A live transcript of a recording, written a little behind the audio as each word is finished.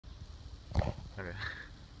Okay.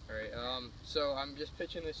 Alright, so I'm just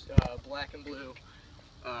pitching this black and blue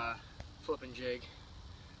flipping jig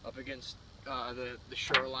up against the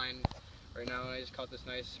shoreline right now, and I just caught this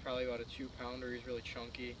nice, probably about a 2-pounder. He's really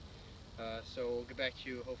chunky. So we'll get back to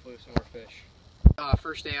you hopefully with some more fish.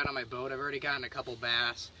 First day out on my boat, I've already gotten a couple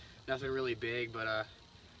bass. Nothing really big, but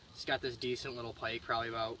it's got this decent little pike, probably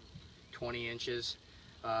about 20 inches.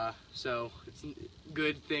 So it's a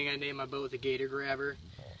good thing I named my boat the Gator Grabber.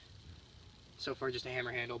 So far just a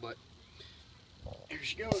hammer handle, but here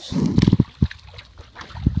she goes.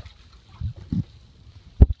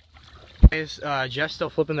 Jeff's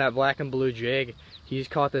still flipping that black and blue jig. He's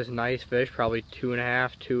caught this nice fish, probably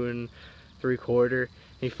 2.5, 2 3/4.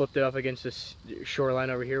 He flipped it up against this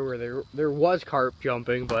shoreline over here where there was carp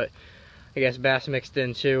jumping, but I guess bass mixed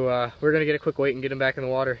in too. We're gonna get a quick weight and get him back in the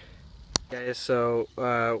water. Guys, so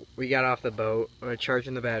we got off the boat. We're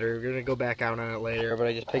charging the battery. We're gonna go back out on it later, but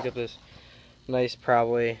I just picked up this nice,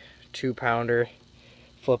 probably 2-pounder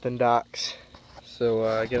flipping docks.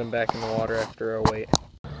 So get him back in the water after a wait.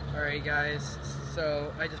 Alright guys,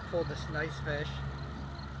 so I just pulled this nice fish.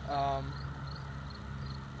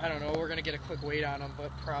 I don't know, we're gonna get a quick weight on him,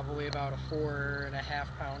 but probably about a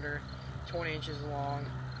 4.5-pounder, 20 inches long.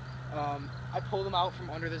 I pulled him out from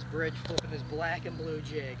under this bridge, flipping this black and blue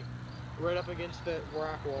jig right up against the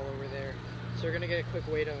rock wall over there. So we're gonna get a quick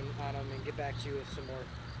weight on him and get back to you with some more,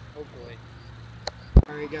 hopefully.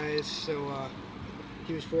 Alright guys, so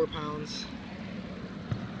he was 4 pounds.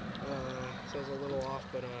 So it was a little off,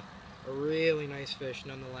 but a really nice fish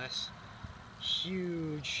nonetheless.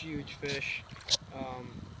 Huge, huge fish.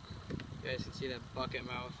 You guys can see that bucket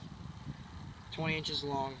mouth. 20 inches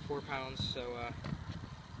long, 4 pounds, so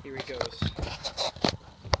here he goes.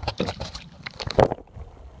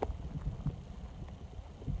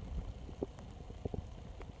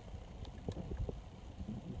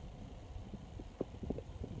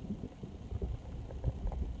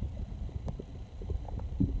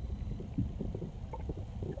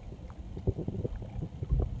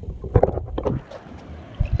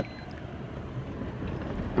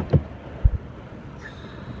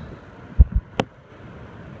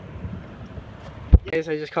 Guys,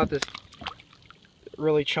 I just caught this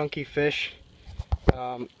really chunky fish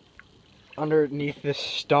underneath this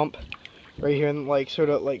stump right here, and like sort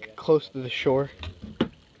of like close to the shore.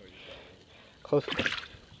 Close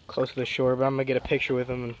to the shore, but I'm gonna get a picture with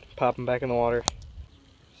him and pop him back in the water.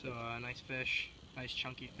 So nice fish, nice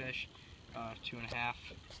chunky fish, 2.5.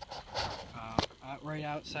 Right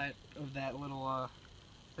outside of that little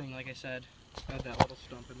thing, like I said, had that little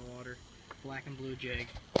stump in the water. Black and blue jig.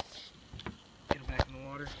 Get him back in the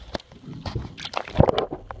water.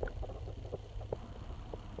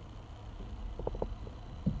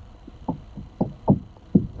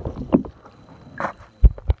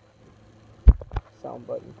 Sound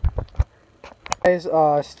button. Guys,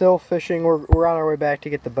 still fishing. We're on our way back to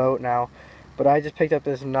get the boat now, but I just picked up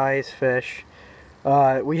this nice fish.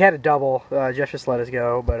 We had a double. Jeff just let us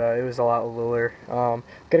go, but it was a lot littler.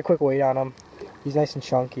 Get a quick weight on him. He's nice and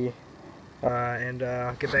chunky, and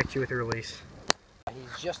I'll get back to you with the release.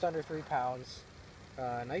 He's just under 3 pounds.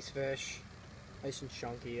 Nice fish, nice and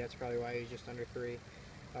chunky. That's probably why he's just under 3. He's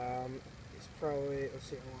probably, let's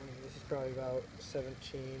see how long. This is probably about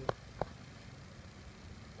 17.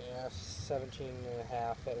 Yeah,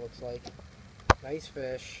 17.5, that looks like. Nice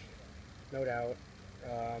fish, no doubt.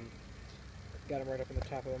 Got him right up in the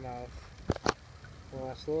top of the mouth. One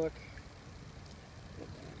last look.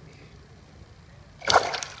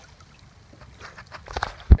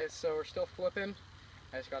 Okay, so we're still flipping.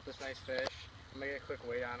 I just got this nice fish. I'm gonna get a quick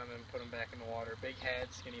weight on him and put him back in the water. Big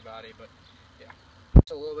head, skinny body, but yeah.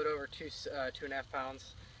 Just a little bit over 2.5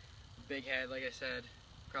 pounds. Big head, like I said.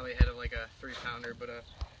 Probably head of like a 3-pounder, but I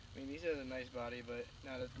mean, he's a nice body, but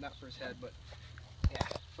not for his head, but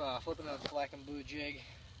yeah. Flipping a black and blue jig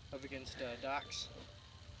up against docks.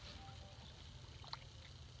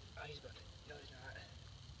 Oh, he's about to, no he's not.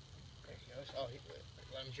 There he goes. Oh,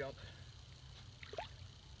 let him jump. Oh,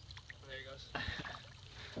 there he goes.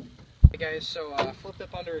 Hey guys, so flipped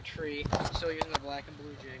up under a tree, still using the black and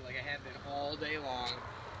blue jig like I have been all day long.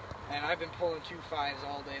 And I've been pulling 2.5s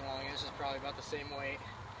all day long. This is probably about the same weight.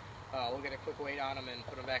 We'll get a quick weight on him and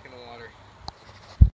put him back in the water.